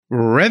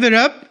Rev it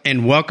up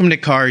and welcome to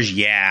Cars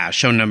Yeah,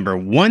 show number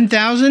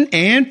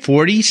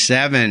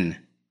 1047.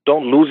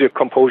 Don't lose your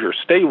composure.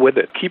 Stay with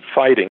it. Keep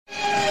fighting.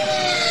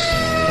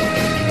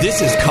 This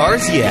is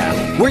Cars Yeah,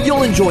 where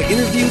you'll enjoy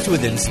interviews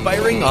with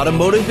inspiring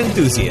automotive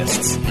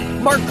enthusiasts.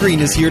 Mark Green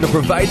is here to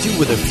provide you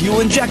with a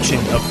fuel injection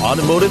of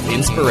automotive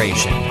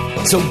inspiration.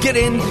 So get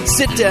in,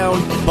 sit down,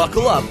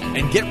 buckle up,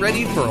 and get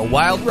ready for a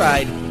wild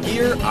ride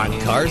here on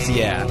Cars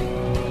Yeah.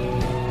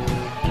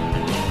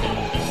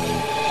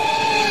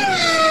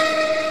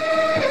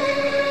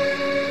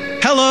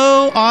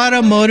 Hello,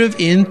 automotive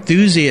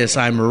enthusiasts.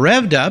 I'm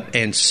revved up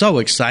and so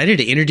excited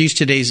to introduce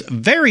today's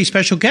very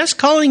special guest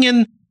calling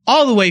in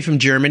all the way from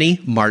Germany,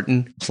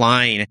 Martin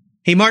Klein.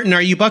 Hey, Martin,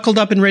 are you buckled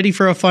up and ready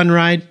for a fun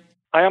ride?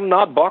 I am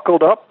not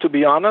buckled up, to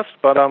be honest,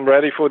 but I'm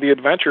ready for the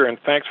adventure, and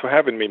thanks for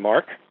having me,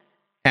 Mark.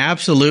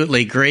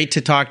 Absolutely. Great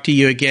to talk to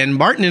you again.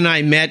 Martin and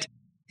I met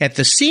at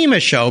the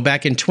SEMA show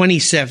back in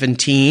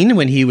 2017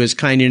 when he was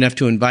kind enough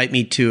to invite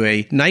me to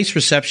a nice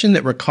reception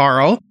that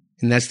Recaro,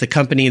 and that's the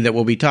company that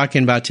we'll be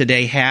talking about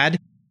today, had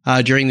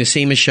during the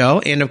SEMA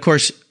show. And of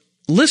course,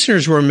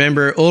 listeners will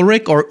remember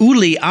Ulrich or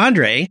Uli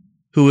Andre,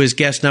 who was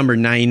guest number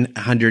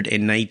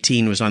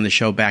 919, was on the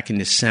show back in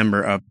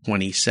December of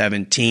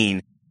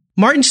 2017.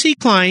 Martin C.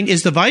 Klein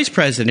is the vice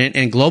president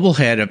and global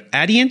head of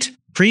Adient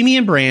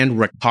premium brand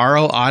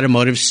Recaro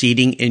Automotive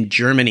Seating in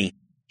Germany.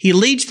 He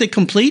leads the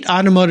complete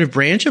automotive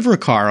branch of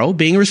Recaro,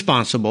 being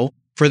responsible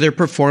for their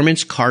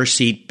performance car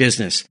seat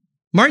business.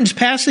 Martin's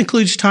past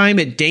includes time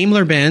at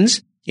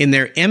Daimler-Benz in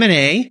their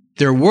M&A,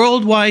 their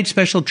worldwide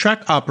special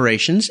truck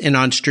operations, and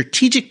on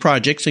strategic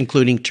projects,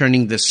 including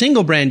turning the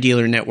single-brand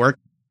dealer network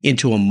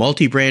into a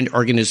multi-brand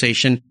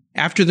organization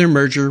after their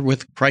merger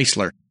with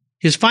Chrysler.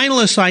 His final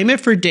assignment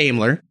for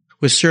Daimler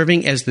was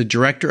serving as the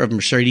director of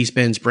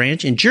Mercedes-Benz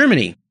branch in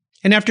Germany.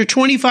 And after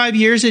 25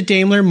 years at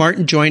Daimler,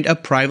 Martin joined a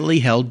privately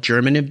held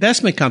German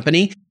investment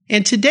company.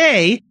 And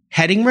today,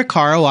 heading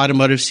Recaro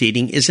Automotive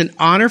Seating is an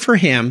honor for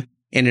him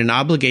and an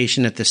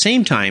obligation at the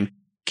same time,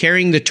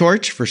 carrying the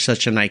torch for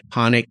such an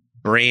iconic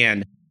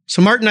brand.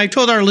 So Martin, I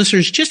told our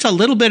listeners just a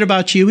little bit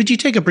about you. Would you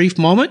take a brief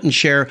moment and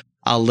share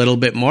a little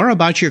bit more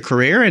about your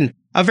career and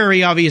a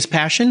very obvious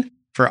passion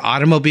for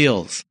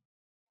automobiles?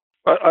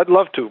 I'd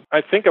love to.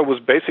 I think I was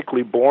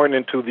basically born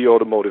into the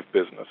automotive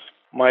business.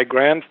 My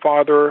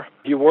grandfather,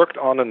 he worked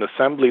on an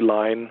assembly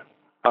line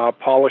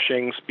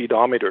polishing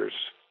speedometers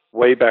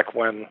way back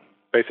when,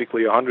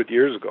 basically 100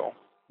 years ago.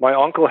 My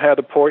uncle had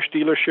a Porsche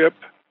dealership,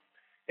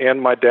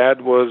 and my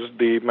dad was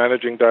the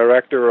managing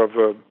director of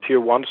a Tier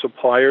 1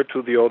 supplier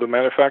to the auto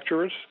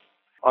manufacturers.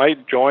 I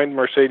joined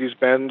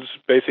Mercedes-Benz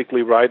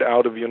basically right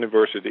out of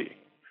university.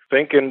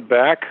 Thinking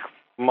back,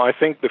 I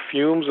think the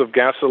fumes of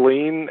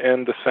gasoline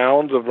and the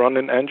sounds of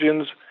running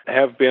engines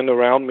have been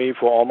around me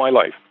for all my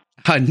life.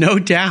 No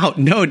doubt,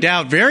 no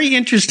doubt. Very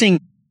interesting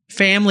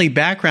family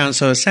background.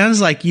 So it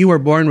sounds like you were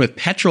born with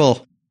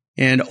petrol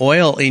and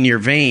oil in your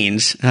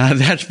veins.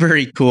 That's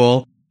very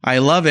cool. I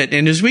love it.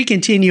 And as we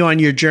continue on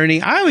your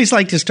journey, I always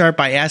like to start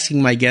by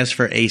asking my guests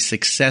for a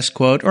success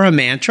quote or a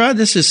mantra.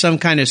 This is some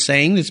kind of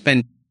saying that's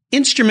been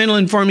instrumental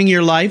in forming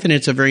your life, and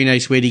it's a very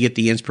nice way to get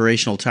the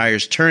inspirational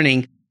tires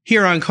turning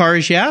here on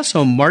Cars Yeah.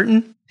 So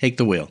Martin, take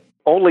the wheel.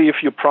 Only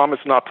if you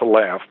promise not to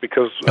laugh,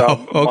 because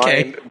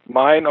okay.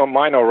 mine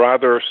are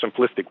rather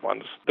simplistic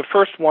ones. The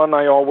first one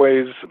I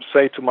always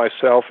say to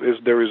myself is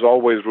there is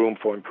always room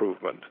for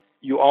improvement.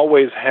 You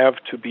always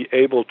have to be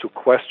able to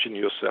question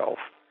yourself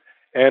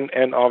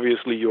and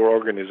obviously your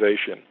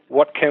organization.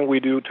 What can we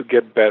do to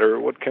get better?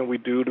 What can we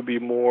do to be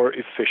more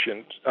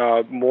efficient,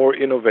 more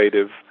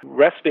innovative?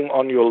 Resting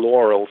on your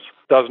laurels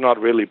does not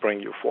really bring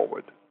you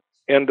forward.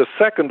 And the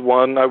second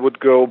one, I would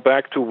go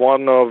back to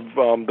one of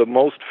the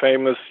most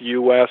famous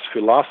U.S.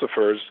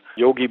 philosophers,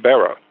 Yogi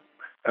Berra.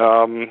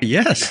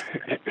 Yes.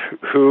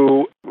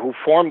 who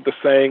formed the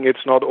saying,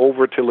 it's not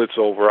over till it's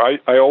over.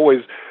 I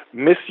always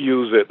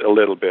misuse it a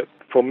little bit.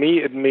 For me,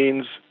 it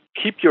means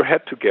keep your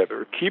head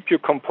together, keep your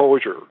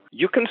composure.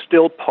 You can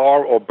still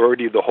par or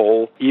birdie the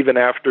hole even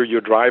after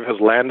your drive has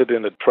landed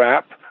in a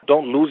trap.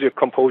 Don't lose your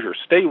composure.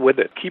 Stay with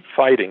it. Keep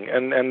fighting.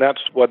 And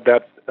that's what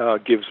that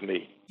gives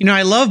me. You know,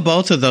 I love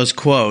both of those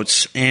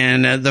quotes.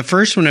 And the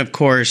first one, of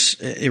course,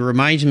 it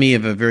reminds me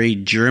of a very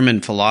German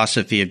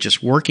philosophy of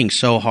just working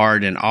so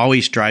hard and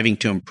always striving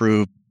to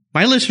improve.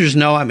 My listeners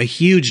know I'm a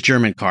huge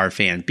German car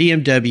fan,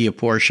 BMW,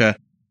 Porsche.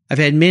 I've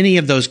had many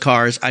of those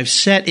cars. I've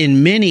sat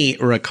in many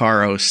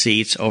Recaro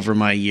seats over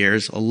my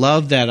years. I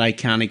love that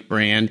iconic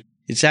brand.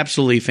 It's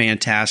absolutely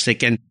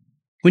fantastic. And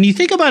when you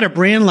think about a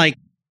brand like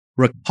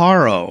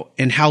Recaro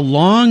and how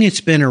long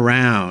it's been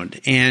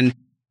around, and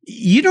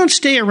you don't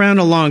stay around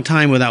a long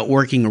time without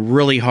working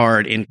really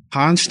hard and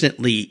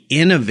constantly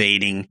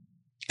innovating.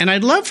 And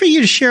I'd love for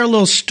you to share a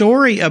little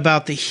story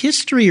about the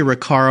history of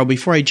Recaro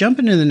before I jump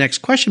into the next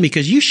question,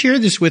 because you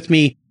shared this with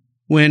me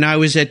when I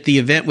was at the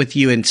event with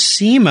you in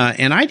SEMA,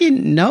 and I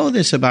didn't know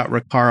this about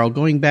Recaro,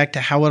 going back to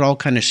how it all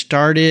kind of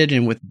started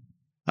and with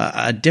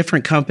a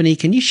different company.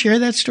 Can you share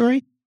that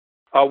story?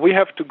 We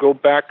have to go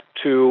back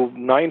to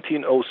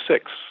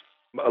 1906.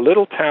 a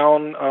little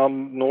town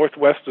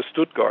northwest of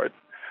Stuttgart,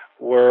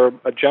 where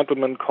a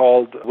gentleman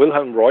called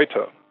Wilhelm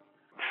Reuter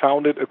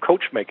founded a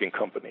coach-making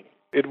company.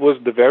 It was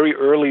the very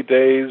early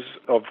days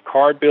of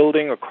car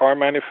building or car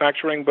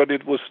manufacturing, but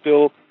it was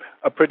still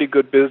a pretty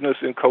good business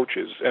in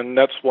coaches, and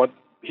that's what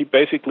he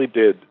basically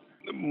did.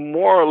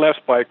 More or less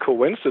by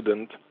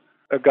coincidence,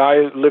 a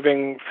guy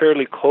living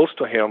fairly close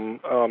to him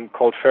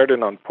called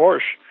Ferdinand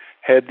Porsche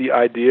had the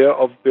idea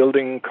of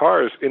building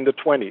cars in the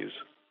 20s.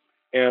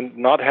 And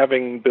not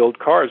having built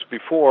cars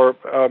before,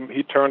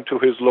 he turned to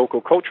his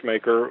local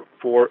coachmaker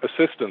for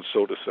assistance,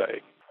 so to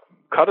say.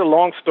 Cut a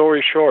long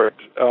story short,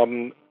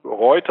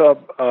 Reuter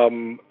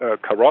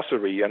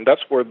Carrosserie, and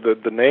that's where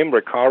the name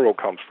Recaro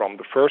comes from.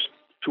 The first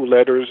two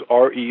letters,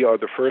 R-E, are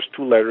the first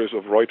two letters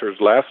of Reuter's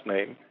last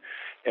name.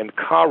 And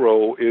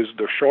Caro is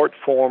the short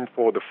form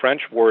for the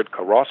French word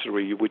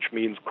carrosserie, which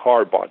means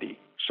car body.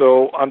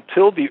 So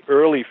until the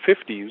early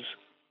 50s,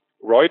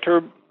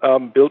 Reuter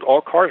built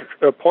all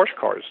Porsche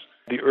cars.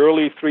 The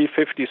early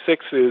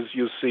 356s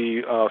you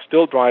see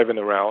still driving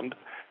around.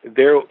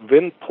 Their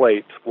VIN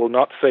plate will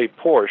not say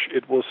Porsche,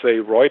 it will say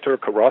Reuter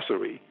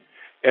Carrosserie.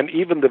 And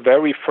even the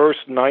very first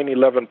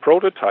 911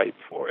 prototype,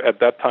 or at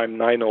that time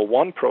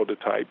 901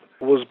 prototype,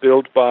 was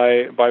built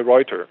by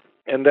Reuter.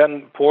 And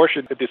then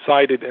Porsche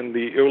decided in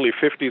the early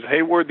 50s,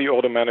 hey, we're the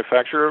auto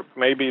manufacturer.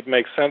 Maybe it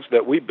makes sense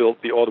that we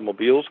built the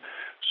automobiles.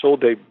 So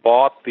they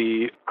bought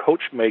the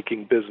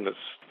coach-making business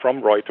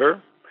from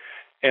Reuter.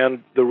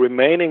 And the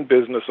remaining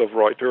business of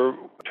Reuter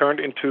turned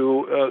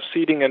into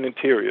seating and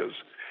interiors.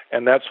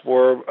 And that's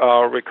where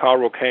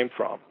Recaro came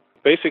from.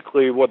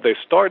 Basically, what they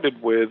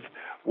started with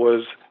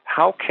was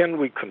how can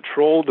we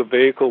control the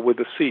vehicle with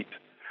the seat?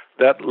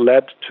 That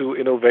led to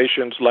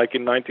innovations like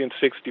in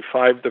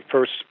 1965, the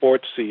first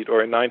sports seat,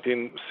 or in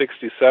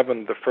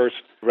 1967, the first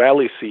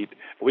rally seat.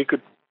 We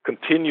could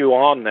continue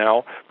on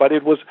now, but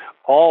it was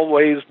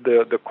always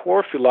the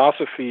core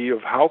philosophy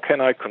of how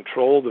can I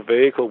control the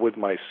vehicle with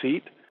my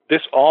seat.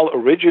 This all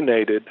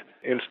originated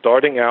in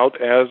starting out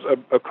as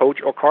a coach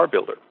or car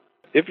builder.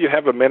 If you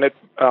have a minute,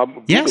 Google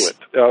it.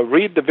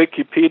 Read the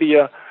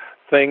Wikipedia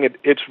thing.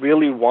 It's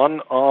really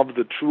one of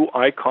the true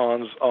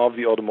icons of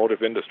the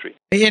automotive industry.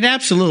 It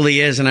absolutely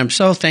is, and I'm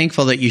so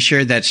thankful that you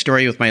shared that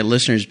story with my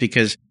listeners,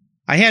 because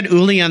I had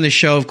Uli on the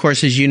show, of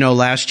course, as you know,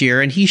 last year,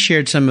 and he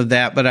shared some of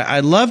that, but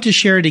I'd love to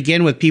share it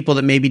again with people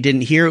that maybe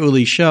didn't hear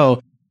Uli's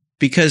show,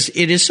 because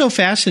it is so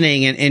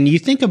fascinating. And you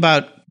think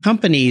about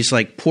companies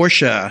like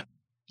Porsche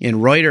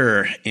and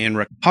Reuter and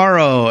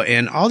Recaro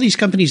and all these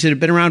companies that have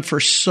been around for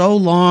so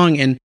long,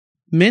 and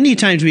many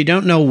times we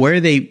don't know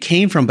where they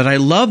came from, but I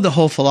love the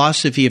whole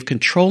philosophy of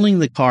controlling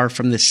the car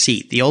from the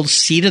seat, the old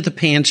seat of the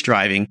pants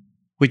driving,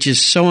 which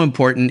is so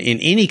important in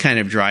any kind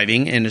of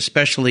driving, and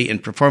especially in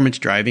performance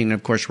driving. And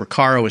of course,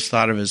 Recaro is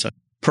thought of as a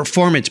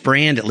performance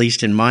brand, at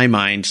least in my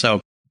mind.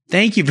 So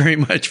thank you very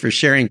much for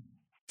sharing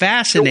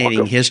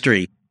fascinating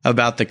history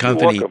about the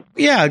company. You're welcome.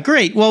 Yeah,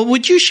 great. Well,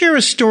 would you share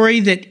a story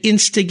that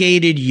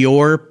instigated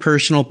your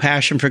personal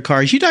passion for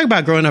cars? You talk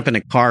about growing up in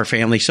a car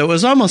family, so it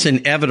was almost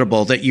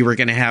inevitable that you were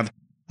going to have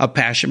a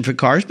passion for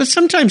cars, but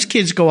sometimes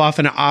kids go off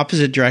in an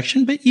opposite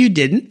direction, but you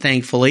didn't,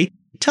 thankfully.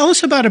 Tell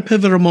us about a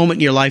pivotal moment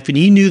in your life when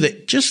you knew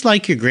that just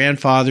like your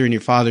grandfather and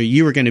your father,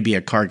 you were going to be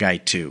a car guy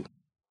too.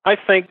 I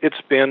think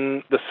it's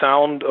been the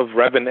sound of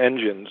revving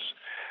engines,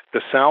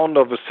 the sound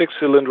of a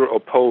six-cylinder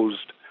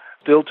opposed,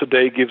 still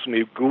today gives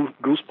me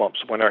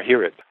goosebumps when I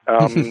hear it.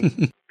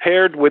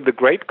 Paired with the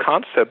great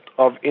concept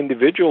of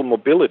individual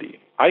mobility,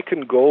 I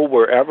can go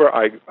wherever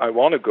I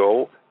want to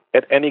go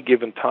at any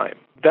given time.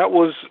 That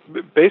was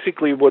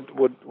basically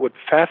what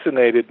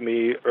fascinated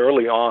me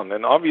early on.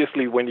 And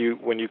obviously, when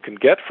you can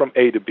get from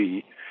A to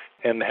B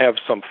and have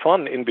some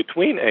fun in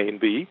between A and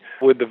B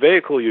with the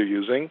vehicle you're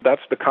using,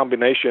 that's the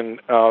combination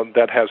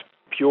that has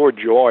pure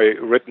joy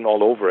written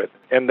all over it.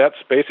 And that's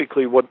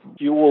basically what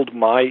fueled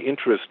my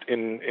interest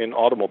in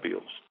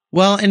automobiles.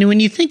 Well, and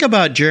when you think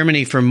about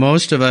Germany, for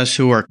most of us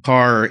who are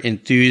car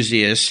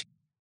enthusiasts,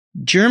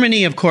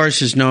 Germany, of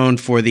course, is known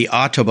for the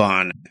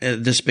Autobahn,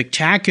 the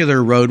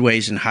spectacular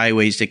roadways and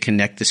highways that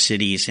connect the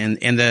cities, and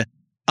the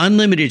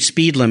unlimited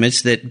speed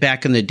limits that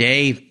back in the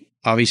day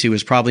obviously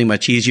was probably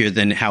much easier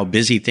than how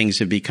busy things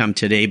have become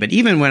today. But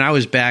even when I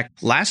was back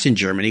last in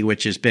Germany,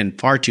 which has been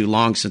far too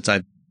long since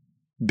I've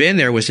been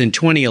there, was in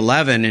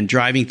 2011, and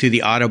driving through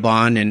the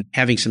Autobahn and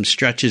having some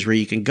stretches where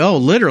you can go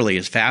literally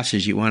as fast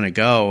as you want to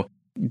go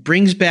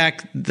brings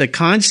back the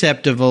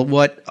concept of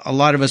what a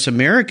lot of us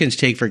Americans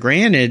take for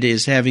granted,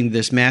 is having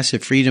this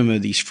massive freedom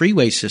of these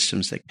freeway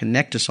systems that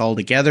connect us all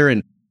together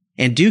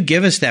and do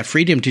give us that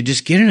freedom to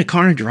just get in a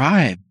car and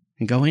drive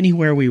and go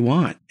anywhere we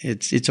want.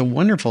 It's a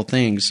wonderful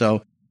thing.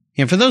 So,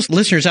 and for those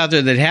listeners out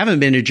there that haven't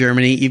been to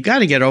Germany, you've got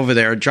to get over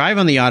there, drive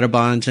on the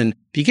Autobahns, and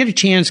if you get a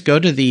chance, go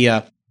to the,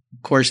 of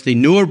course, the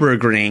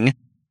Nürburgring,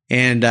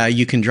 and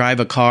you can drive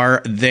a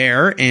car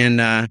there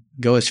and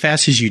go as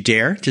fast as you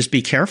dare. Just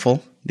be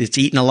careful. It's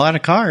eating a lot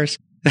of cars.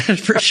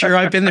 For sure.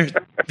 I've been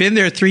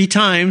there 3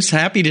 times.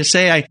 Happy to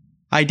say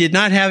I did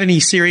not have any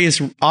serious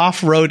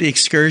off-road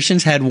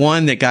excursions. Had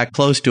one that got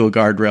close to a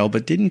guardrail,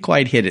 but didn't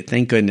quite hit it,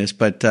 thank goodness.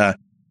 But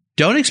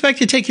don't expect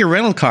to take your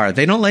rental car.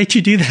 They don't let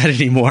you do that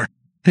anymore.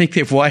 I think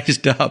they've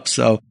wised up.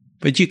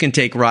 But you can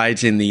take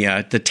rides in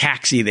the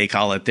taxi, they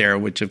call it there,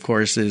 which of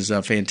course is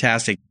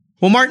fantastic.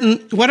 Well,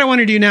 Martin, what I want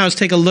to do now is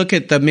take a look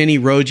at the many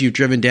roads you've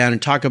driven down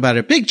and talk about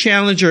a big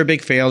challenge or a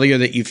big failure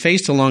that you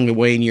faced along the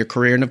way in your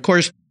career. And of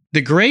course,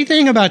 the great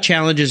thing about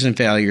challenges and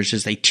failures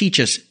is they teach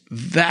us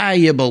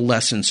valuable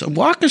lessons. So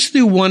walk us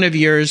through one of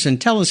yours and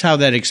tell us how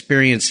that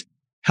experience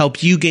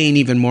helped you gain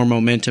even more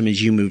momentum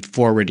as you moved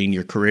forward in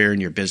your career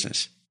and your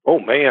business. Oh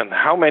man,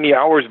 how many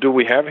hours do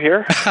we have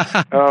here?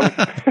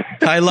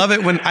 I love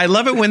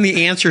it when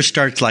the answer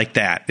starts like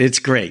that. It's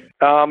great.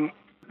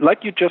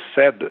 Like you just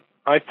said,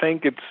 I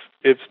think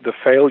it's the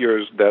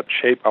failures that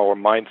shape our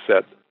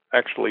mindset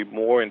actually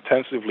more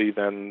intensively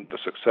than the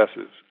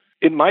successes.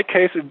 In my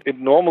case, it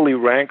normally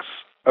ranks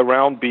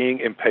around being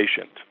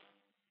impatient.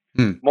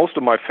 Most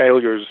of my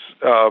failures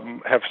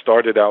have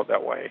started out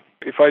that way.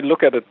 If I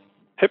look at a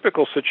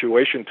typical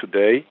situation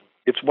today,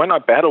 it's when I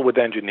battle with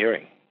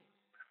engineering.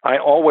 I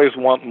always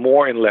want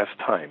more in less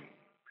time.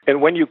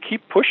 And when you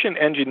keep pushing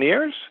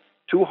engineers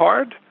too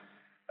hard,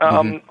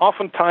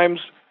 oftentimes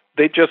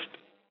they just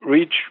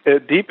reach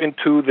deep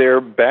into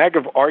their bag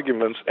of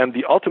arguments and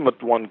the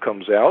ultimate one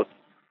comes out.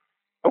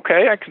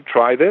 Okay, I can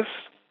try this.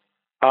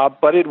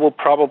 But it will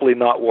probably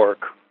not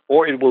work,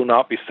 or it will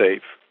not be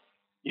safe.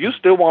 You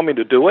still want me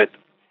to do it,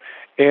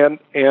 and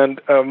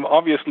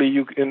obviously,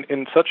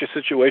 in such a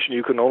situation,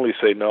 you can only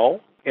say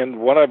no. And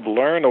what I've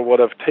learned, or what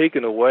I've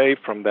taken away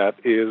from that,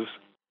 is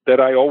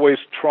that I always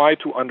try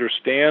to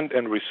understand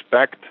and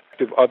respect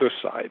the other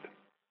side.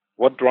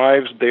 What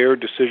drives their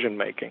decision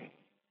making?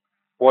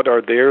 What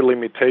are their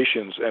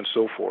limitations, and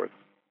so forth.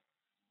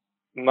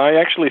 And I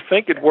actually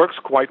think it works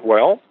quite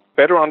well.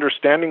 Better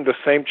understanding the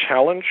same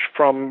challenge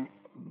from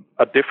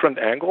a different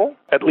angle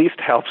at least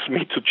helps me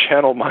to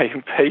channel my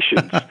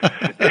impatience.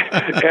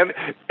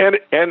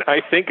 and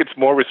I think it's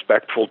more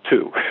respectful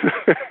too.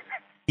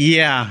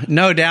 Yeah,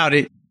 no doubt.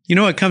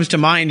 What comes to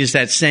mind is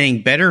that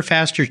saying, better,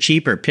 faster,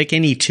 cheaper, pick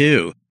any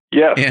two.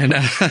 Yes. And,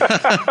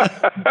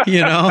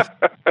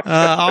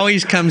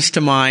 always comes to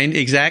mind.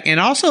 Exact.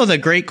 And also the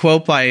great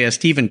quote by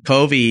Stephen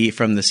Covey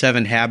from The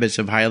 7 Habits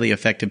of Highly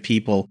Effective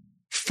People.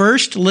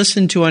 First,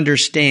 listen to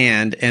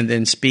understand and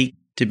then speak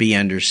to be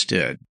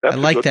understood. I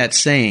like that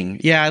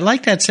saying. Yeah, I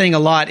like that saying a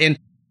lot. And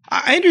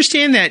I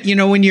understand that,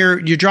 when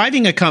you're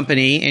driving a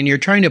company and you're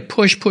trying to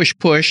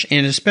push,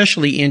 and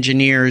especially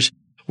engineers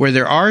where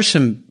there are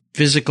some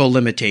physical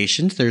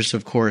limitations. There's,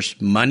 of course,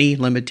 money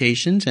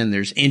limitations and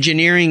there's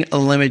engineering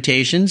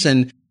limitations,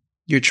 and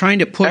you're trying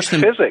to push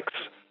them. Physics.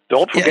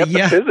 Don't forget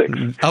the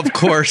physics. Of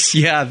course.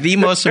 Yeah. The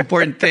most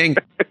important thing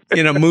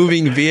in a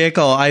moving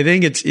vehicle. I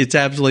think it's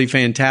absolutely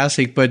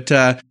fantastic. But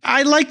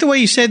I like the way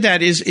you said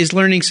that is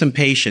learning some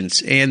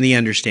patience and the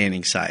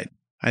understanding side.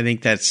 I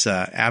think that's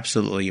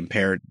absolutely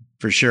imperative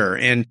for sure.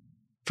 And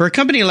for a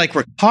company like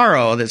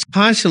Recaro that's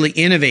constantly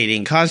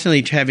innovating,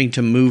 constantly having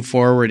to move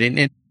forward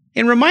and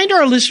remind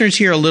our listeners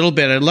here a little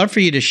bit, I'd love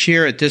for you to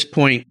share at this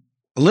point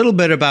a little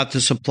bit about the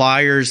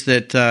suppliers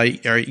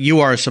that you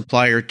are a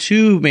supplier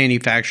to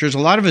manufacturers. A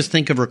lot of us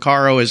think of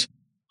Recaro as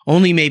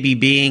only maybe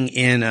being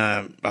in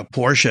a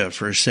Porsche,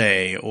 per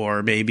se,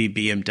 or maybe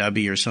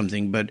BMW or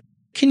something. But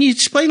can you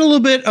explain a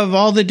little bit of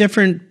all the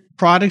different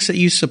products that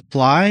you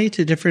supply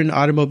to different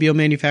automobile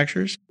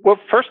manufacturers? Well,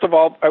 first of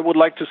all, I would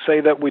like to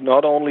say that we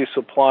not only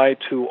supply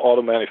to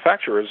auto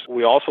manufacturers,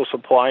 we also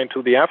supply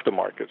into the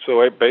aftermarket.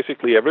 So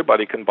basically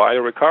everybody can buy a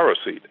Recaro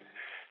seat.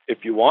 If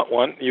you want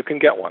one, you can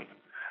get one.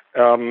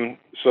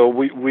 So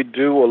we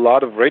do a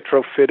lot of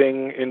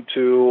retrofitting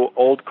into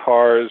old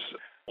cars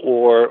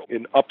or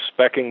in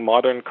up-speccing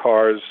modern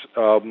cars.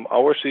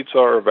 Our seats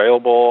are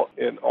available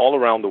all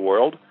around the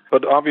world,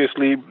 but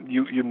obviously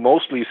you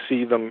mostly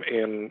see them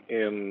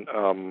in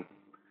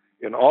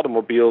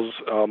automobiles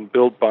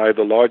built by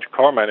the large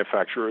car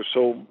manufacturers.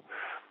 So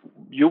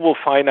you will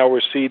find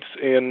our seats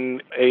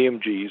in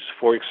AMGs,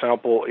 for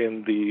example,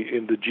 in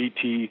the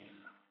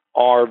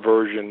GT-R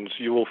versions.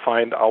 You will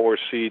find our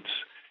seats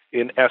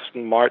in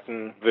Aston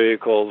Martin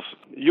vehicles.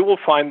 You will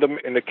find them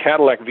in the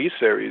Cadillac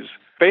V-Series.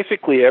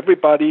 Basically,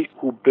 everybody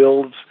who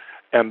builds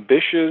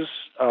ambitious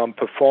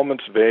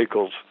performance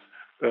vehicles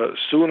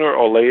sooner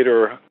or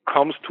later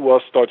comes to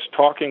us, starts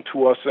talking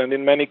to us, and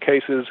in many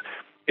cases,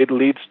 it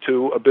leads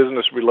to a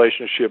business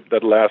relationship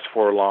that lasts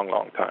for a long,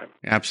 long time.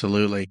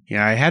 Absolutely.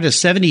 Yeah, I had a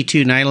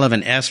 72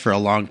 911S for a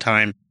long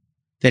time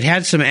that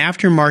had some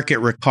aftermarket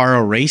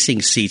Recaro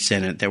racing seats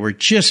in it that were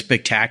just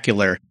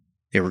spectacular.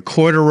 They were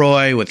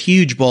corduroy with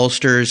huge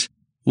bolsters,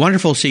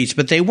 wonderful seats,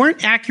 but they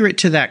weren't accurate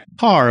to that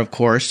car, of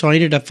course. So I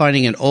ended up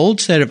finding an old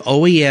set of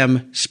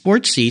OEM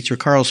sports seats,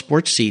 Recaro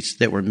sports seats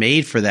that were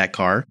made for that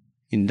car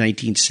in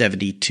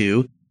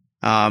 1972.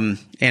 And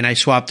I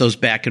swapped those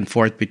back and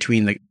forth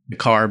between the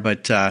car.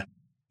 But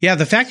yeah,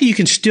 the fact that you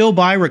can still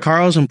buy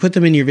Recaros and put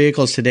them in your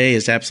vehicles today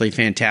is absolutely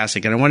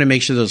fantastic. And I want to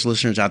make sure those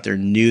listeners out there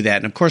knew that.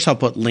 And of course, I'll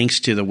put links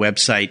to the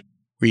website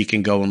where you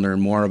can go and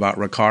learn more about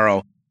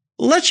Recaro.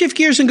 Let's shift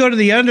gears and go to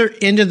the other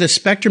end of the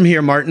spectrum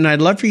here, Martin.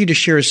 I'd love for you to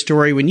share a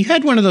story when you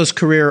had one of those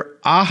career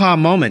aha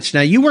moments.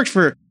 Now, you worked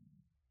for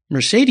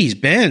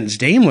Mercedes-Benz,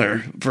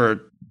 Daimler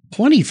for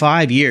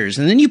 25 years,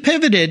 and then you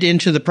pivoted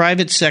into the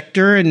private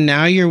sector, and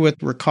now you're with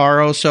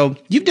Recaro. So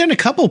you've done a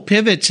couple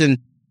pivots, and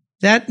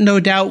that no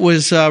doubt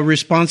was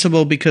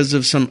responsible because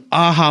of some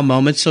aha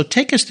moments. So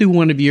take us through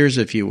one of yours,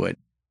 if you would.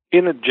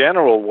 In a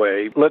general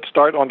way, let's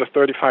start on the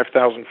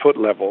 35,000-foot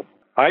level.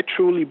 I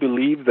truly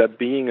believe that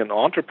being an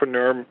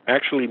entrepreneur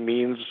actually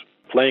means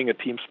playing a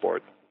team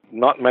sport.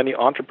 Not many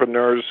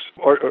entrepreneurs,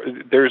 or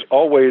there's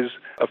always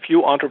a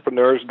few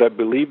entrepreneurs that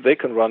believe they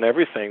can run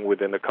everything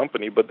within a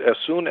company, but as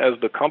soon as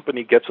the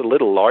company gets a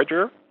little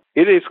larger,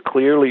 it is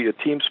clearly a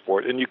team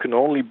sport, and you can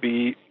only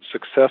be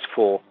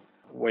successful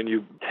when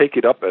you take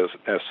it up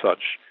as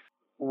such.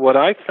 What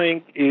I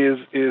think is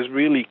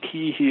really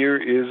key here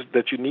is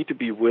that you need to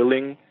be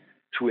willing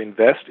to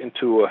invest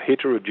into a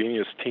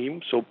heterogeneous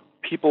team, so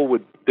people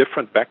with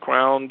different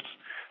backgrounds,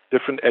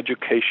 different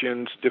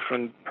educations,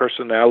 different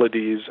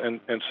personalities,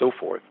 and so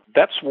forth.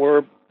 That's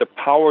where the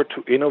power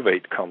to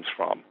innovate comes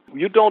from.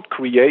 You don't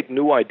create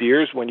new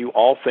ideas when you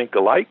all think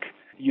alike.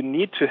 You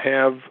need to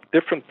have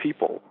different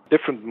people,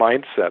 different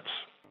mindsets.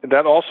 And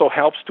that also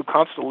helps to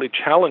constantly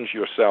challenge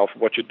yourself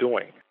what you're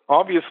doing.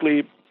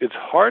 Obviously, it's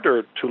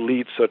harder to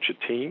lead such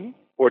a team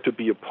or to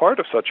be a part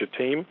of such a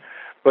team,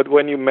 but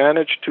when you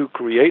manage to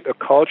create a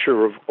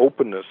culture of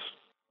openness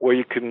where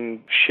you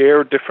can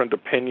share different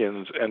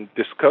opinions and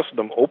discuss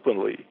them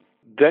openly,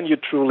 then you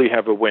truly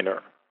have a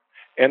winner.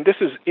 And this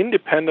is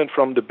independent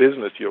from the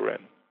business you're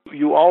in.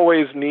 You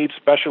always need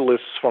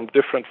specialists from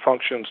different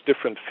functions,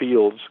 different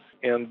fields,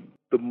 and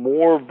the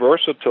more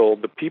versatile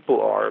the people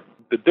are,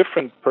 the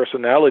different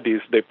personalities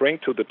they bring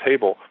to the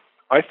table,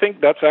 I think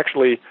that's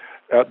actually,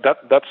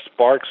 that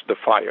sparks the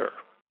fire.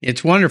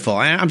 It's wonderful.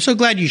 I'm so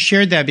glad you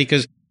shared that,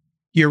 because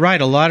you're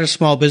right. A lot of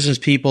small business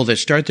people that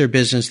start their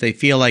business, they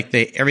feel like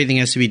everything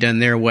has to be done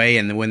their way.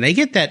 And when they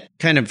get that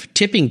kind of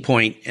tipping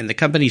point and the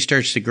company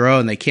starts to grow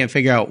and they can't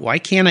figure out, why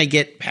can't I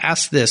get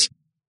past this?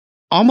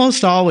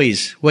 Almost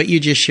always what you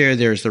just shared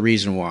there is the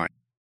reason why.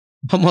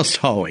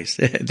 Almost always.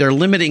 They're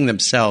limiting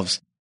themselves,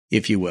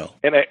 if you will.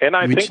 And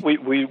I think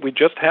we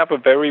just have a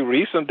very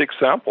recent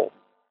example.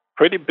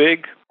 Pretty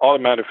big auto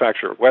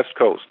manufacturer, West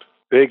Coast.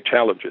 Big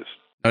challenges.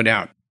 No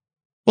doubt.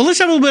 Well, let's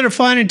have a little bit of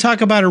fun and talk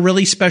about a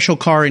really special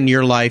car in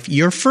your life,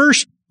 your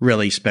first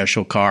really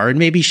special car, and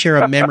maybe share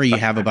a memory you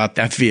have about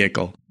that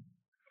vehicle.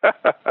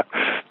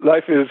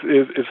 Life is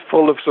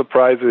full of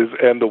surprises,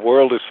 and the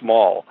world is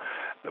small.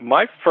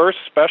 My first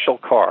special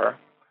car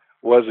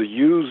was a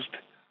used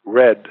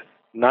red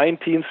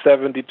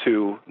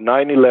 1972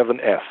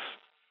 911S.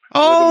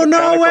 Oh,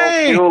 no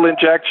way! Fuel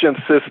injection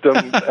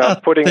system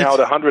putting out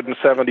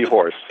 170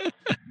 horse.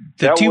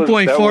 The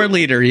 2.4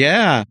 liter,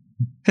 yeah.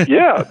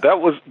 Yeah,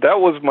 that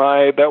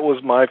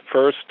was my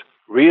first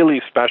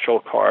really special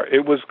car.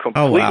 It was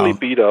completely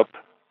beat up.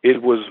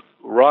 It was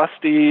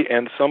rusty,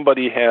 and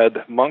somebody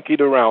had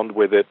monkeyed around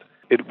with it.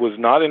 It was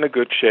not in a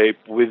good shape,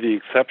 with the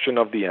exception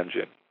of the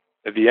engine.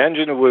 The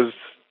engine was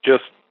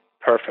just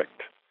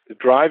perfect.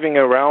 Driving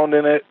around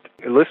in it,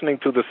 listening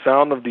to the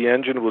sound of the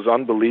engine was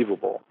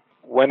unbelievable.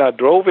 When I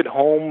drove it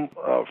home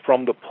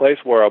from the place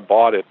where I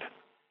bought it,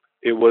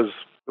 it was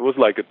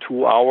like a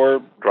 2-hour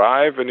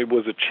drive, and it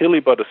was a chilly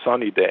but a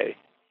sunny day.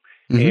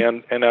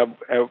 Mm-hmm. And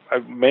I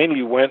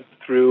mainly went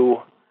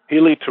through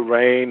hilly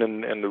terrain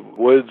and the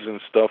woods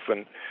and stuff.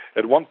 And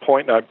at one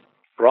point, I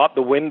brought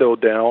the window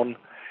down,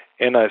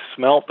 and I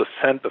smelled the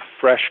scent of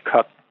fresh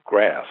cut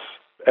grass.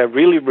 I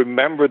really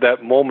remember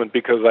that moment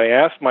because I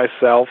asked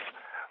myself,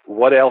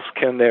 what else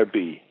can there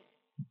be?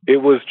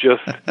 It was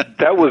just,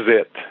 that was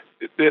it.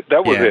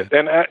 That was it.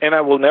 And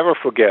I will never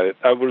forget it.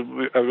 I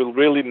will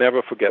really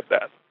never forget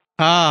that.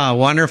 Ah,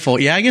 wonderful.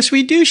 Yeah, I guess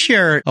we do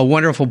share a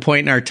wonderful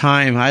point in our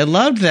time. I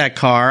loved that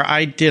car.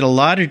 I did a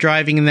lot of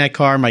driving in that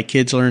car. My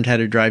kids learned how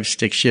to drive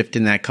stick shift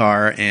in that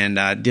car, and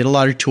did a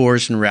lot of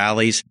tours and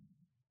rallies.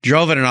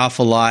 Drove it an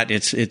awful lot.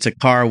 It's a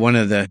car, one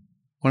of the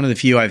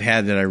few I've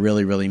had that I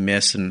really, really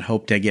miss and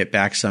hope to get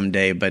back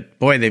someday. But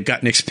boy, they've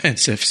gotten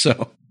expensive,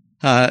 so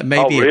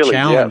maybe a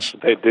challenge.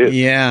 Yes, they did.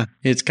 Yeah,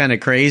 it's kind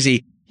of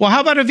crazy. Well,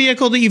 how about a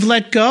vehicle that you've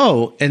let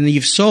go and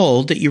you've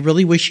sold that you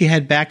really wish you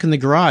had back in the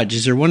garage?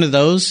 Is there one of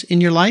those in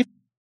your life?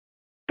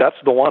 That's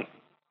the one.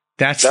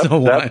 That's the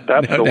one.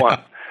 That's the one.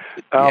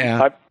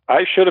 I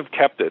should have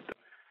kept it.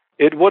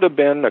 It would have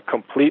been a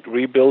complete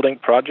rebuilding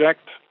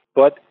project,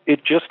 but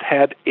it just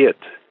had it.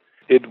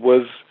 It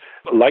was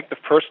like the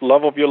first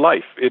love of your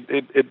life.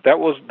 That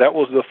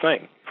was the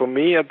thing. For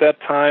me at that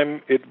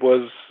time, it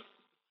was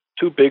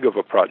too big of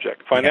a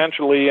project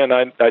financially, and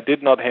I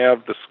did not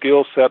have the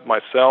skill set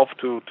myself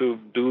to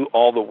do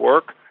all the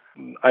work.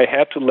 I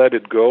had to let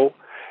it go.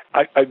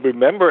 I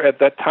remember at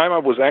that time I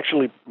was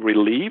actually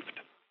relieved.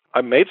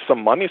 I made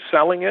some money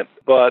selling it,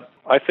 but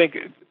I think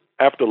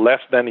after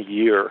less than a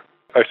year,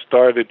 I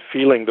started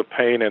feeling the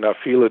pain, and I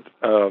feel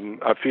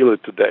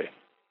it today.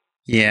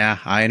 Yeah,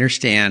 I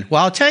understand.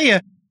 Well, I'll tell you,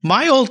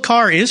 My old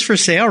car is for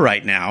sale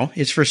right now.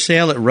 It's for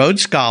sale at Road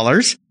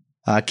Scholars.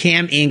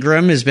 Cam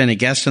Ingram has been a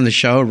guest on the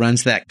show,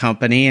 runs that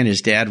company, and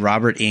his dad,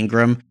 Robert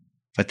Ingram.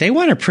 But they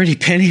want a pretty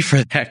penny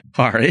for that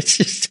car.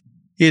 It's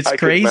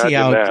crazy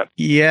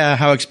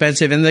how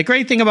expensive. And the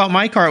great thing about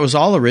my car, it was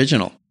all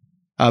original.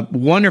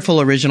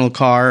 Wonderful original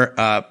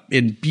car,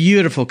 in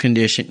beautiful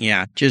condition.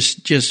 Yeah,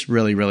 just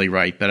really, really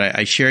right. But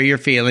I share your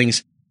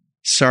feelings.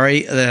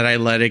 Sorry that I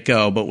let it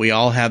go, but we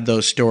all have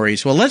those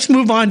stories. Well, let's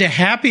move on to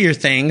happier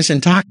things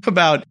and talk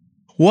about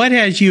what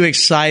has you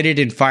excited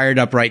and fired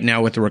up right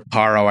now with the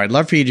Recaro. I'd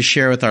love for you to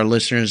share with our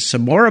listeners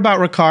some more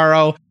about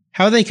Recaro,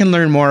 how they can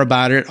learn more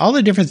about it, all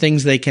the different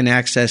things they can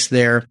access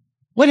there.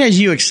 What has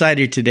you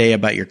excited today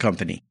about your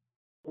company?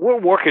 We're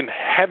working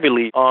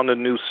heavily on a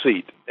new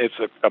seat. It's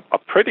a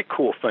pretty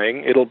cool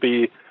thing.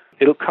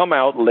 It'll come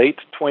out late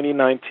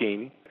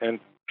 2019, and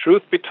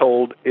truth be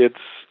told,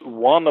 it's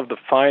one of the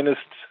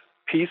finest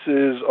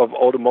pieces of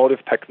automotive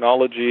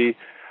technology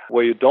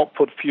where you don't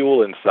put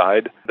fuel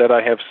inside that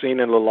I have seen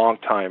in a long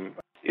time.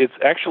 It's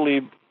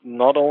actually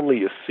not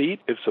only a seat,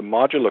 it's a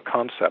modular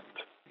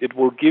concept. It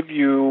will give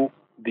you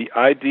the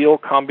ideal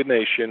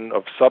combination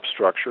of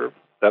substructure.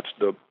 That's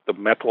the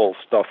metal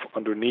stuff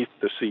underneath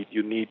the seat.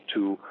 You need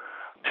to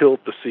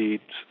tilt the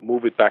seat,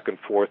 move it back and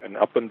forth and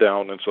up and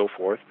down and so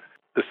forth.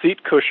 The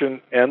seat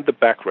cushion and the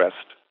backrest,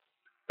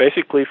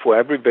 basically for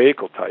every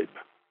vehicle type.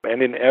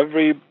 And in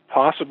every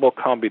possible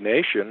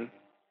combination,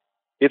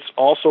 it's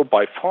also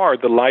by far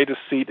the lightest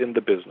seat in the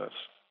business.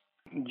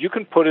 You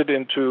can put it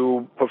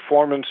into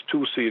performance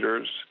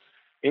two-seaters,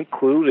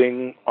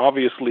 including,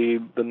 obviously,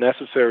 the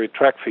necessary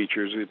track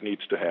features it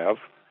needs to have,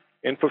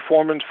 in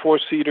performance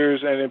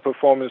four-seaters and in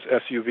performance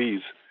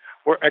SUVs.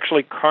 We're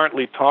actually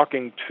currently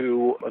talking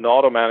to an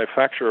auto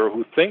manufacturer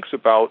who thinks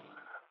about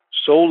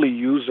solely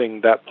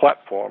using that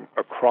platform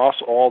across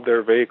all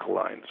their vehicle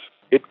lines.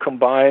 It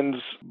combines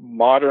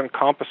modern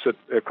composite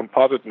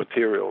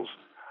materials,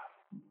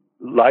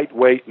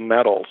 lightweight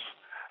metals.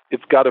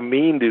 It's got a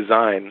mean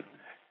design,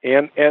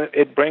 and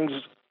it brings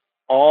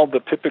all the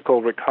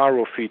typical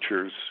Recaro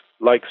features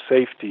like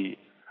safety,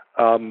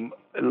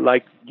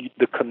 like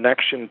the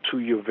connection to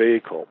your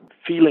vehicle,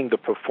 feeling the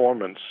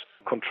performance,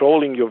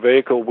 controlling your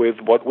vehicle with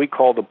what we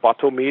call the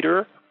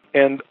bottometer,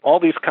 and all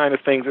these kind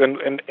of things.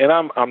 And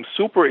I'm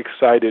super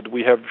excited.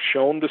 We have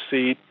shown the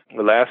seat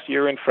last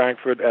year in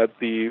Frankfurt at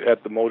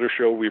the motor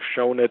show. We've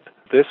shown it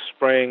this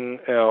spring,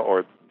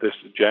 or this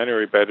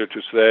January, better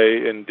to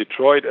say, in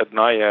Detroit at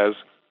NIAS,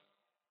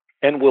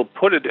 and we'll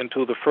put it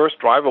into the first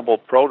drivable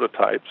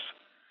prototypes.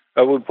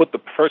 We'll put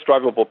the first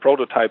drivable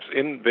prototypes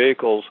in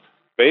vehicles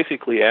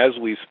basically as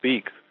we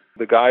speak.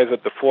 The guys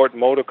at the Ford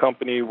Motor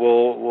Company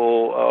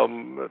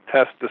will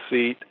test the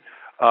seat.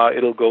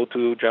 It'll go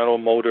to General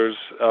Motors.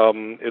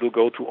 It'll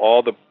go to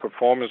all the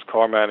performance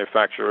car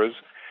manufacturers.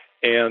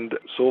 And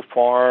so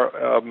far,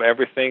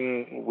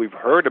 everything we've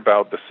heard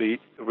about the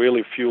seat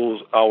really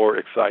fuels our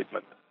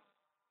excitement.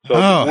 So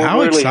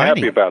we're really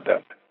happy about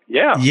that.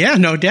 Yeah. Yeah,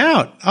 no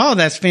doubt. Oh,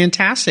 that's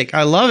fantastic.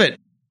 I love it.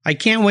 I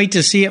can't wait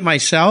to see it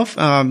myself.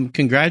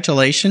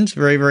 Congratulations.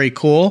 Very, very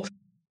cool.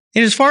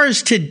 And as far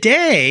as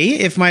today,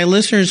 if my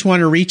listeners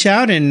want to reach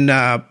out and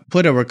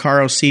put a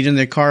Recaro seat in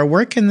their car,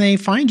 where can they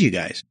find you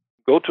guys?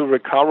 Go to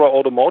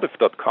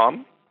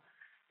recaroautomotive.com.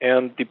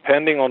 And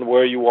depending on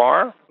where you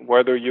are,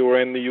 whether you're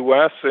in the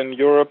U.S., in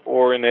Europe,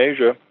 or in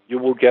Asia, you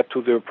will get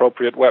to the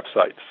appropriate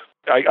websites.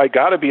 I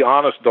got to be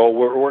honest, though,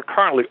 we're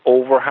currently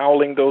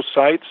overhauling those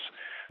sites.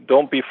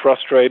 Don't be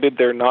frustrated.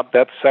 They're not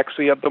that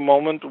sexy at the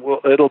moment.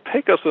 It'll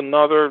take us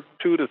another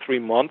 2 to 3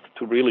 months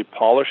to really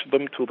polish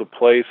them to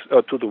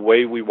the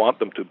way we want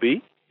them to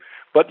be.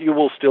 But you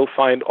will still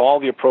find all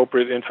the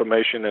appropriate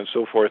information and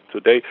so forth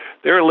today.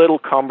 They're a little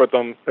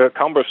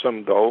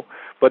cumbersome, though.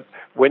 But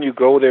when you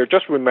go there,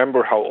 just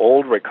remember how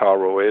old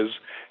Recaro is,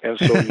 and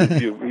so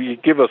you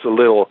give us a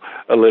little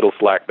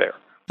slack there.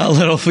 A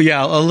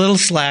little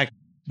slack.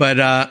 But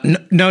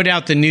no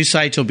doubt the new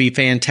sites will be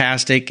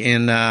fantastic,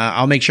 and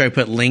I'll make sure I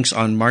put links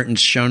on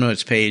Martin's show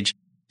notes page.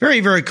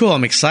 Very, very cool.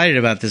 I'm excited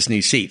about this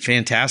new seat.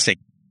 Fantastic.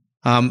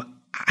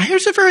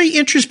 Here's a very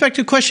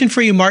introspective question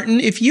for you, Martin.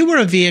 If you were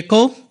a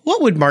vehicle,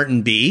 what would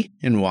Martin be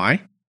and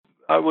why?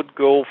 I would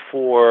go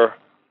for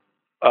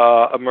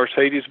a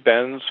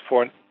Mercedes-Benz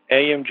for an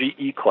AMG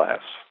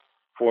E-Class,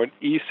 for an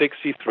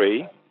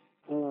E63.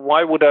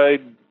 Why would I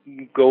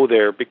go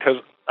there? Because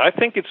I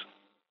think it's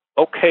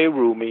okay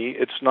roomy.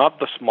 It's not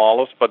the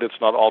smallest, but it's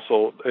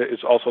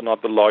also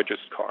not the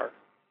largest car.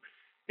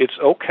 It's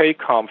okay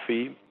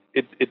comfy.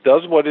 It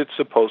does what it's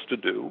supposed to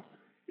do.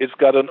 It's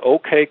got an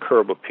okay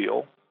curb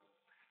appeal.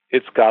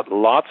 It's got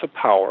lots of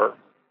power.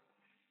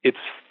 It's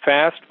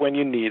fast when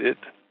you need it.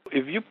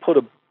 If you put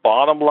a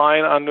bottom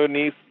line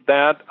underneath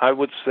that, I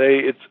would say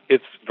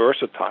it's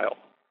versatile.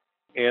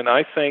 And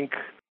I think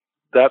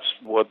that's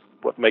what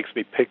makes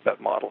me pick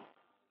that model.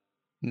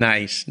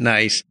 Nice.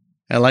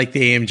 I like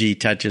the AMG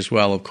touch as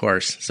well, of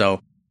course. So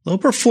a little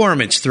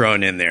performance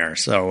thrown in there.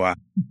 So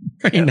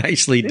very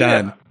nicely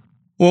done. Yeah.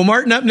 Well,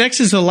 Martin, up next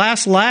is the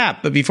last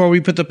lap. But before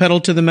we put the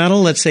pedal to the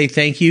metal, let's say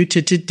thank you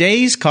to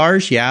today's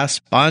Cars Yeah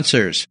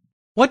sponsors.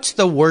 What's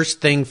the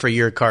worst thing for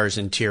your car's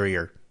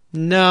interior?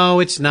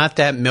 No, it's not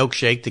that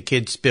milkshake the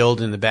kid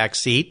spilled in the back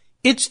seat.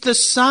 It's the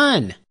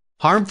sun.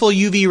 Harmful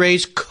UV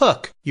rays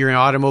cook your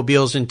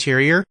automobile's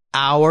interior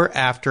hour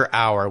after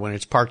hour when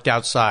it's parked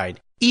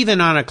outside, even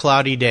on a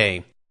cloudy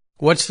day.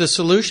 What's the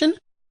solution?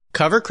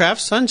 Covercraft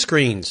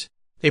sunscreens.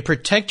 They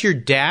protect your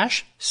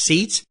dash,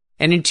 seats,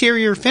 and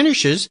interior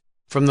finishes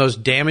from those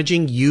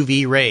damaging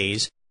UV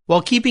rays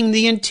while keeping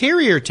the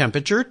interior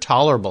temperature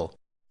tolerable,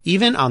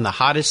 even on the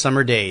hottest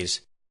summer days.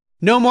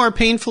 No more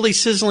painfully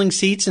sizzling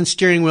seats and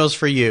steering wheels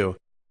for you.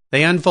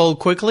 They unfold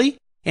quickly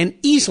and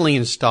easily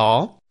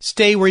install,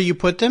 stay where you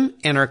put them,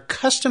 and are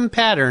custom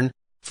patterned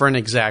for an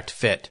exact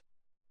fit.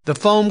 The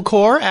foam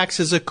core acts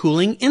as a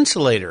cooling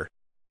insulator,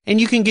 and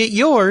you can get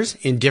yours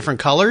in different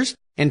colors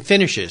and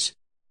finishes.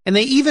 And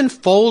they even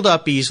fold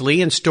up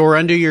easily and store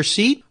under your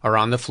seat or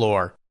on the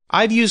floor.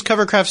 I've used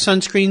Covercraft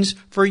sunscreens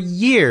for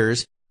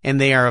years,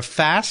 and they are a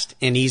fast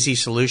and easy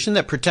solution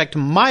that protect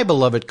my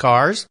beloved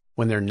cars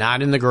when they're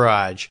not in the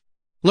garage.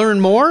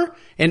 Learn more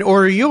and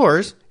order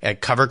yours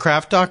at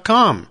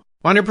Covercraft.com.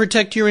 Want to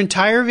protect your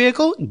entire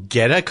vehicle?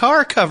 Get a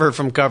car cover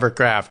from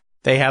Covercraft.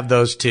 They have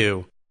those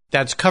too.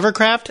 That's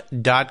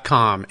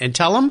Covercraft.com, and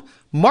tell them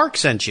Mark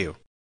sent you.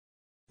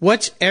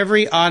 What's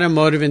every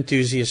automotive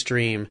enthusiast's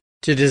dream?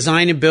 To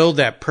design and build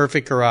that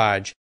perfect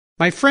garage.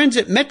 My friends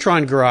at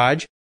Metron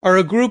Garage are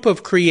a group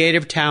of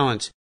creative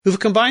talents who've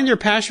combined their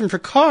passion for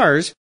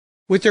cars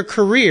with their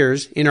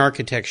careers in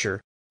architecture.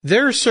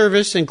 Their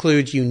service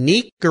includes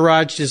unique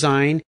garage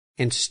design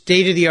and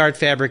state-of-the-art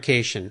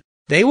fabrication.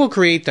 They will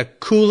create the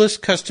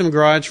coolest custom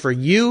garage for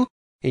you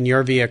and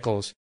your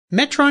vehicles.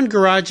 Metron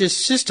Garage's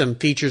system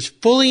features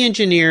fully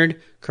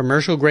engineered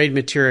commercial-grade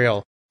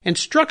material and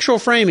structural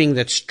framing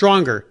that's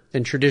stronger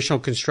than traditional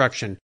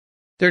construction.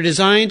 Their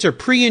designs are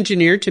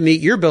pre-engineered to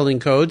meet your building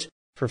codes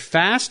for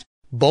fast,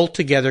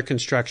 bolt-together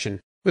construction.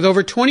 With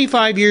over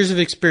 25 years of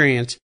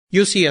experience,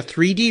 you'll see a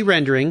 3D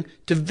rendering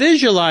to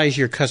visualize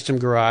your custom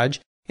garage,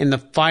 and the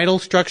final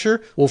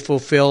structure will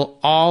fulfill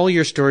all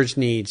your storage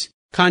needs.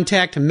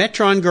 Contact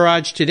Metron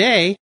Garage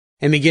today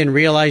and begin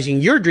realizing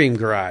your dream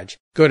garage.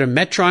 Go to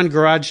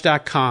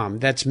MetronGarage.com.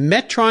 That's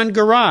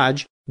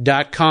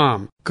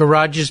MetronGarage.com.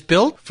 Garage is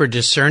built for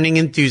discerning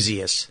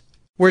enthusiasts.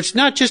 Where it's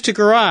not just a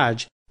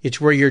garage, it's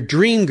where your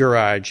dream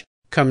garage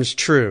comes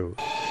true.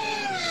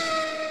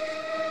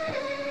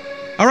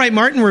 All right,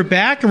 Martin, we're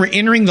back and we're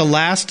entering the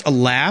last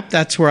lap.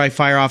 That's where I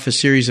fire off a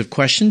series of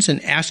questions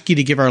and ask you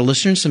to give our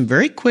listeners some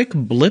very quick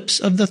blips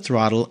of the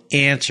throttle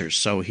answers.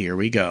 So here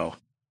we go.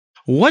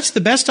 What's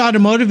the best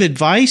automotive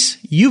advice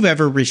you've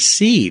ever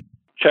received?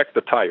 Check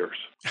the tires.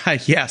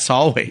 Yes,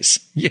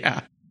 always.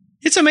 Yeah.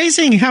 It's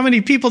amazing how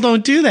many people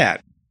don't do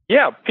that.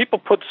 Yeah,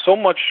 people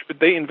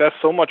they invest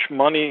so much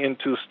money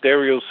into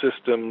stereo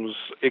systems,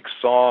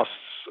 exhausts,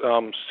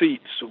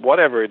 seats,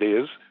 whatever it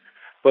is.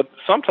 But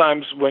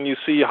sometimes when you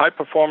see a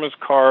high-performance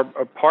car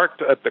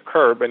parked at the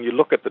curb and you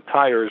look at the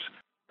tires,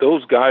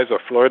 those guys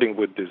are flirting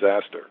with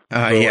disaster.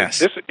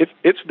 Yes.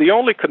 It's the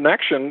only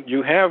connection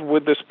you have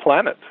with this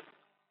planet.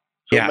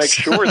 So yes. Make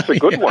sure it's a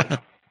good one.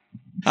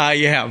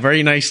 Yeah,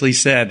 very nicely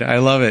said. I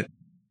love it.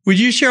 Would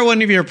you share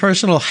one of your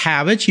personal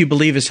habits you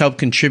believe has helped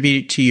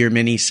contribute to your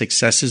many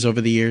successes over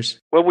the years?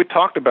 Well, we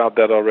talked about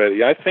that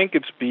already. I think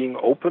it's being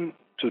open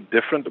to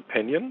different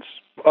opinions.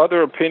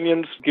 Other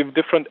opinions give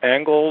different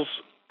angles,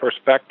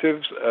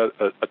 perspectives,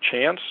 a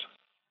chance.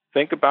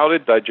 Think about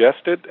it,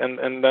 digest it,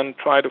 and then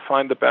try to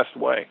find the best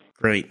way.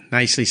 Great.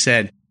 Nicely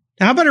said.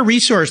 Now, how about a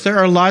resource? There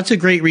are lots of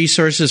great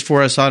resources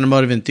for us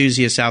automotive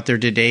enthusiasts out there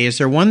today. Is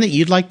there one that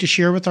you'd like to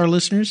share with our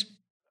listeners?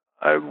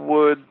 I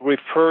would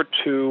refer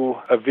to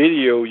a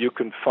video you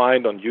can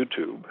find on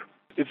YouTube.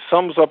 It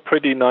sums up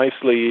pretty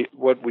nicely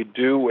what we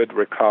do at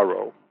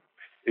Recaro.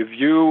 If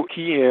you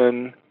key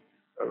in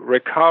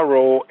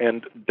Recaro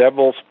and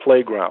Devil's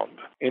Playground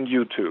in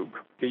YouTube,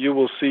 you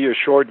will see a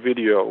short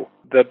video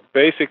that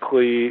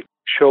basically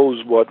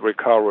shows what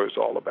Recaro is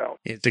all about.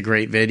 It's a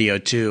great video,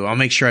 too. I'll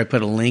make sure I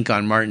put a link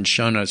on Martin's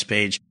show notes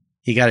page.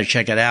 You got to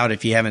check it out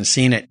if you haven't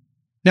seen it.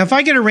 Now, if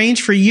I could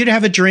arrange for you to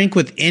have a drink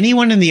with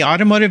anyone in the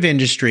automotive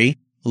industry,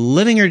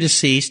 living or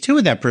deceased, who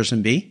would that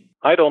person be?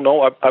 I don't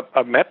know.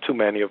 I've met too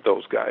many of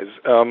those guys.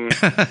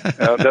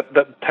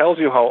 That tells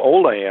you how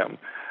old I am.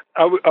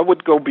 I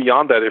would go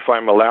beyond that if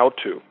I'm allowed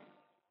to.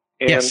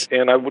 Yes.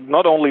 And I would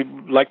not only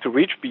like to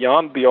reach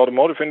beyond the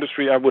automotive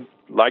industry, I would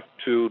like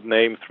to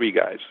name 3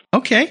 guys.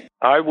 Okay.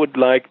 I would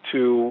like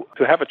to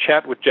have a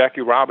chat with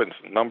Jackie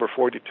Robinson, number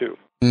 42,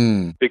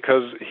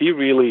 because he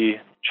really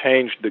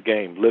changed the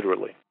game,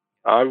 literally.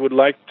 I would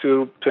like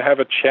to have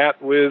a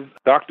chat with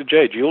Dr.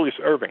 J, Julius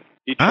Erving.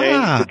 He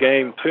changed the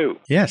game, too.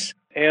 Yes.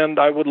 And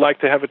I would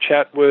like to have a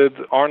chat with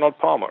Arnold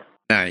Palmer.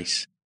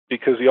 Nice.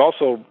 Because he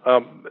also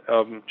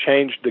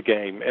changed the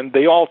game. And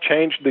they all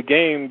changed the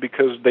game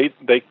because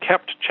they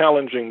kept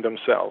challenging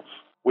themselves,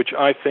 which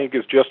I think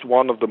is just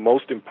one of the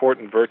most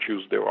important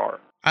virtues there are.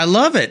 I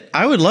love it.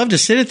 I would love to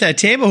sit at that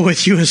table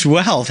with you as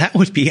well. That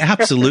would be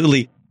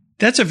absolutely,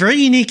 that's a very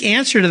unique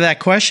answer to that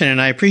question.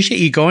 And I appreciate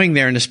you going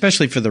there, and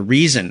especially for the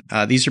reason.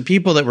 These are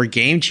people that were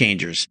game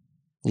changers,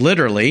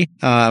 literally,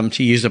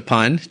 to use a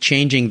pun,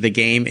 changing the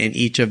game in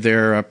each of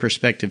their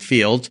respective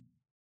fields.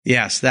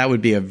 Yes, that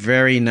would be a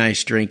very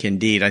nice drink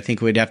indeed. I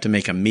think we'd have to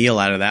make a meal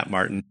out of that,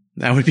 Martin.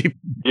 That would be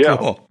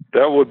cool.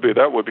 That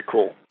would be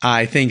cool.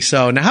 I think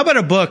so. Now, how about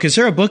a book? Is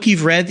there a book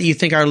you've read that you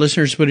think our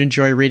listeners would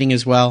enjoy reading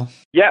as well?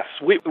 Yes,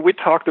 we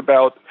talked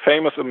about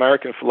famous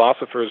American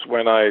philosophers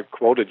when I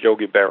quoted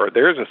Yogi Berra.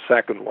 There's a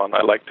second one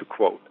I like to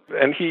quote.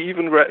 And he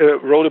even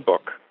wrote a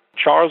book,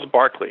 Charles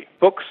Barkley.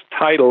 Book's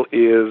title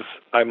is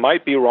I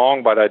Might Be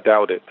Wrong, But I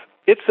Doubt It.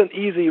 It's an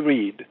easy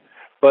read.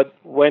 But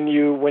when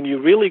you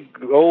really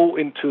go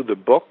into the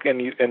book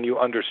and you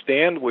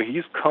understand where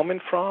he's coming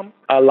from,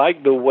 I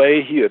like the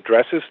way he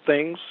addresses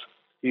things.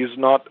 He's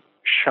not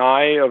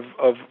shy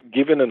of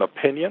giving an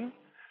opinion.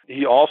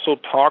 He also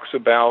talks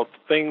about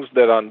things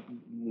that are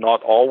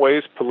not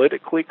always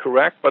politically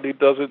correct, but he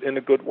does it in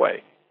a good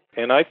way.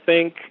 And I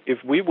think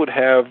if we would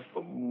have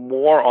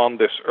more on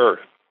this earth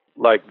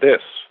like this,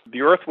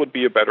 the earth would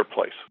be a better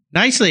place.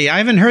 Nicely. I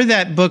haven't heard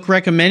that book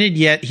recommended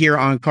yet here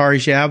on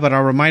Cars Yeah, but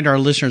I'll remind our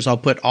listeners I'll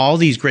put all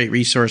these great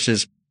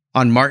resources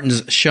on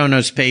Martin's show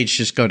notes page.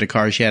 Just go to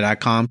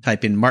carsyeah.com,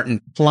 type in Martin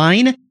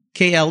Klein,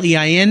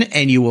 Klein,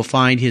 and you will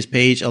find his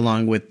page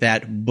along with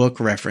that book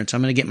reference.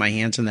 I'm going to get my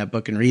hands on that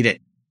book and read it.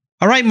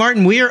 All right,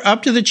 Martin, we are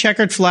up to the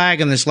checkered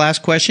flag, and this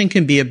last question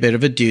can be a bit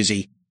of a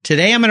doozy.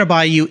 Today, I'm going to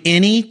buy you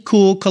any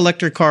cool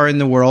collector car in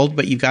the world,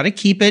 but you've got to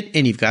keep it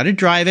and you've got to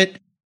drive it.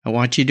 I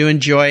want you to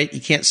enjoy it.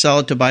 You can't sell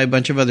it to buy a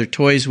bunch of other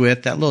toys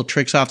with. That little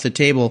trick's off the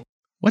table.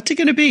 What's it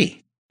going to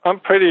be? I'm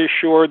pretty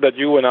sure that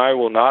you and I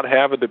will not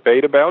have a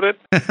debate about it.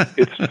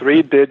 It's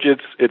 3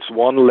 digits. It's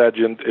one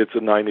legend. It's a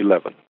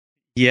 911.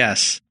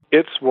 Yes.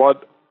 It's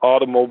what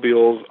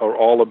automobiles are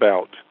all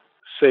about.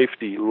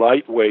 Safety,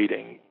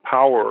 lightweighting,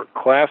 power,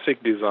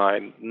 classic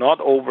design,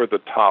 not over the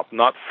top,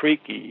 not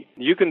freaky.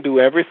 You can do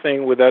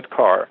everything with that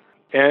car,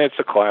 and it's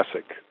a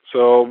classic.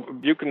 So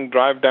you can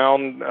drive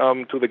down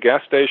to the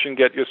gas station,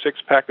 get your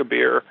 6-pack of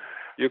beer.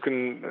 You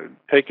can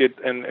take it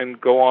and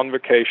go on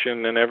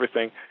vacation and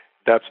everything.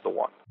 That's the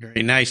one.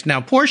 Very nice. Now,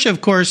 Porsche,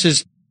 of course,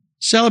 is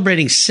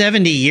celebrating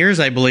 70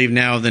 years, I believe,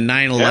 now of the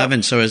 911.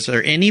 Yeah. So is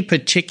there any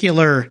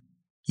particular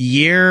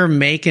year,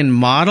 make, and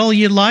model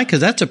you'd like?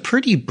 Because that's a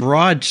pretty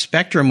broad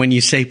spectrum when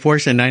you say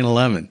Porsche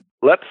 911.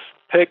 Let's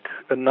pick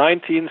a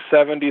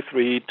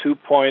 1973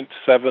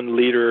 2.7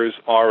 liters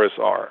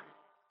RSR.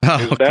 Oh,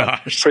 is that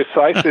gosh.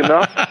 precise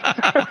enough?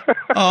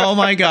 Oh,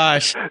 my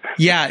gosh.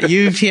 Yeah,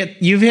 you've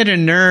hit a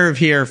nerve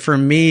here for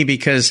me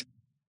because,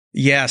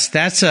 yes,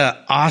 that's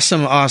a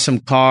awesome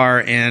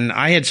car. And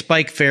I had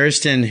Spike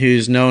Feresten,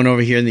 who's known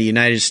over here in the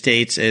United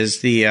States as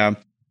the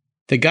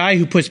guy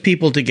who puts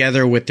people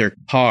together with their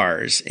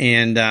cars.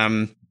 And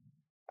I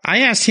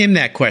asked him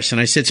that question.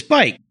 I said,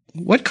 Spike,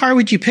 what car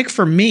would you pick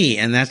for me?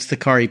 And that's the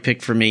car he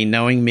picked for me,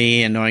 knowing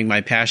me and knowing my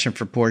passion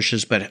for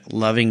Porsches, but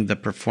loving the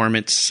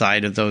performance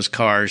side of those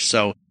cars.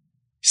 So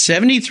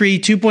 73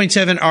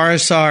 2.7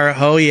 RSR.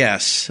 Oh,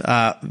 yes.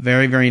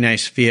 Very, very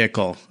nice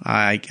vehicle.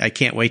 I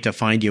can't wait to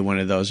find you one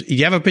of those. Do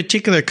you have a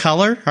particular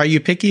color? Are you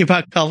picky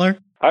about color?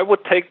 I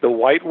would take the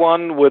white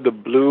one with the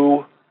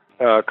blue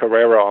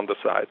Carrera on the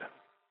side.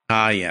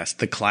 Ah, yes.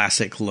 The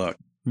classic look.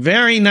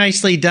 Very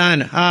nicely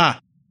done.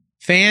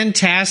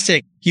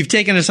 Fantastic. You've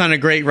taken us on a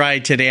great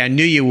ride today. I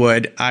knew you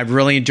would. I've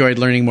really enjoyed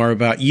learning more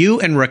about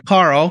you and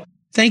Recaro.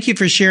 Thank you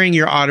for sharing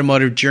your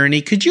automotive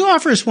journey. Could you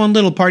offer us one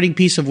little parting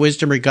piece of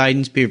wisdom or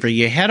guidance before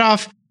you head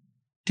off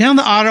down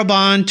the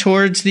Autobahn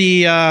towards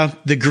the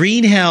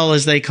green hell,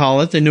 as they call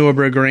it, the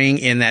Nürburgring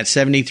in that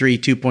 73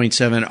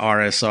 2.7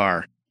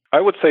 RSR? I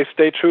would say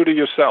stay true to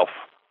yourself.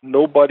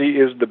 Nobody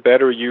is the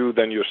better you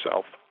than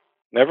yourself.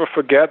 Never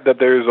forget that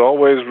there is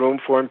always room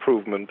for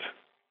improvement.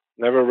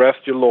 Never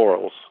rest your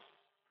laurels.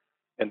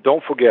 And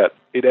don't forget,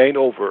 it ain't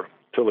over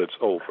till it's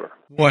over.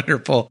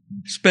 Wonderful.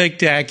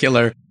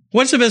 Spectacular.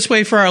 What's the best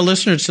way for our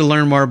listeners to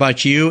learn more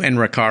about you and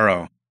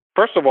Recaro?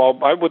 First of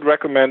all, I would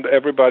recommend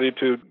everybody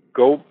to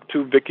go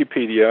to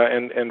Wikipedia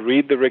and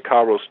read the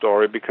Recaro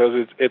story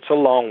because it's a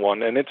long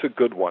one and it's a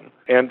good one.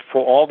 And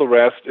for all the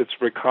rest, it's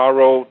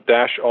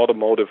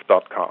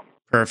recaro-automotive.com.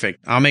 Perfect.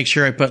 I'll make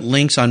sure I put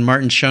links on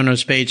Martin's show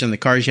notes page on the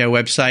Cars Yeah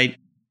website.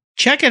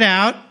 Check it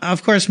out.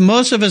 Of course,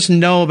 most of us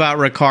know about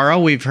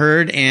Recaro. We've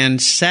heard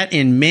and sat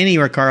in many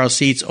Recaro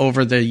seats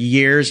over the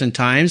years and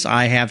times.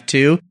 I have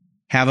too.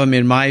 Have them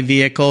in my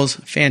vehicles.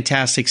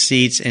 Fantastic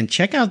seats. And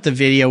check out the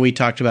video we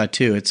talked about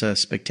too. It's a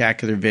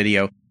spectacular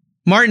video.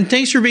 Martin,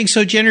 thanks for being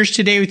so generous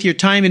today with your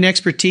time and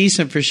expertise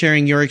and for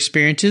sharing your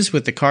experiences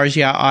with the Cars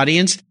Yeah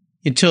audience.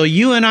 Until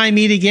you and I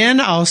meet again,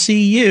 I'll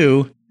see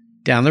you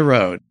down the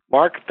road.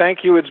 Mark, thank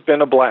you. It's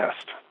been a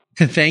blast.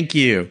 Thank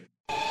you.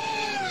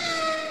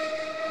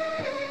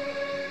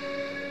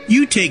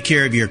 You take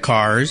care of your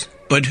cars.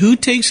 But who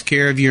takes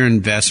care of your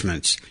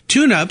investments?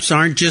 Tune-ups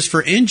aren't just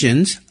for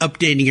engines.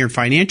 Updating your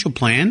financial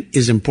plan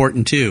is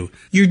important too.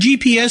 Your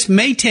GPS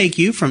may take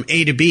you from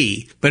A to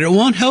B, but it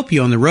won't help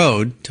you on the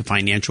road to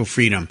financial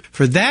freedom.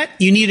 For that,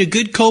 you need a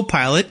good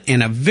co-pilot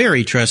and a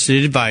very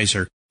trusted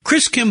advisor.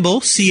 Chris Kimball,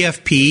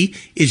 CFP,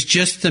 is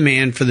just the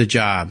man for the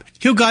job.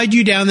 He'll guide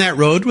you down that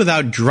road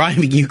without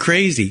driving you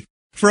crazy.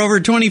 For over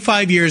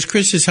 25 years,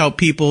 Chris has helped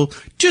people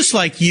just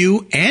like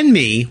you and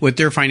me with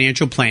their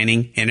financial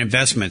planning and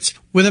investments.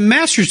 With a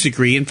master's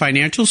degree in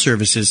financial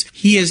services,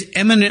 he is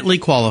eminently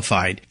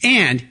qualified,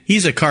 and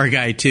he's a car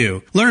guy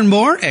too. Learn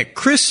more at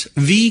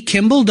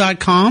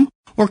chrisvkimball.com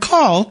or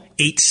call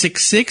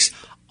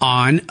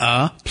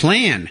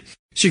 866-ON-A-PLAN.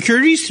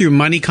 Securities through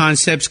Money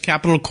Concepts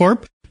Capital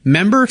Corp.,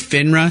 member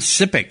FINRA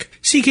SIPC.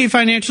 CK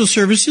Financial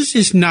Services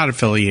is not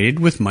affiliated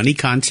with Money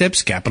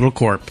Concepts Capital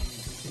Corp.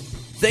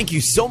 Thank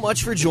you so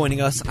much for joining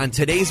us on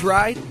today's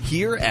ride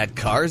here at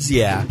Cars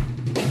Yeah.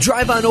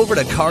 Drive on over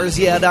to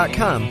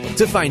carsyeah.com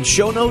to find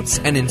show notes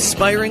and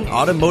inspiring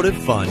automotive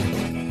fun.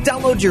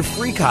 Download your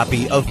free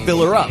copy of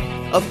Filler Up,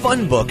 a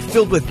fun book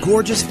filled with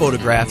gorgeous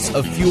photographs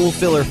of fuel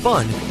filler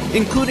fun,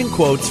 including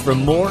quotes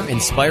from more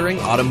inspiring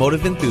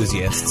automotive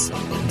enthusiasts.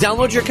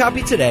 Download your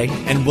copy today,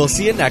 and we'll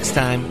see you next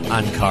time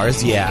on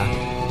Cars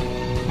Yeah.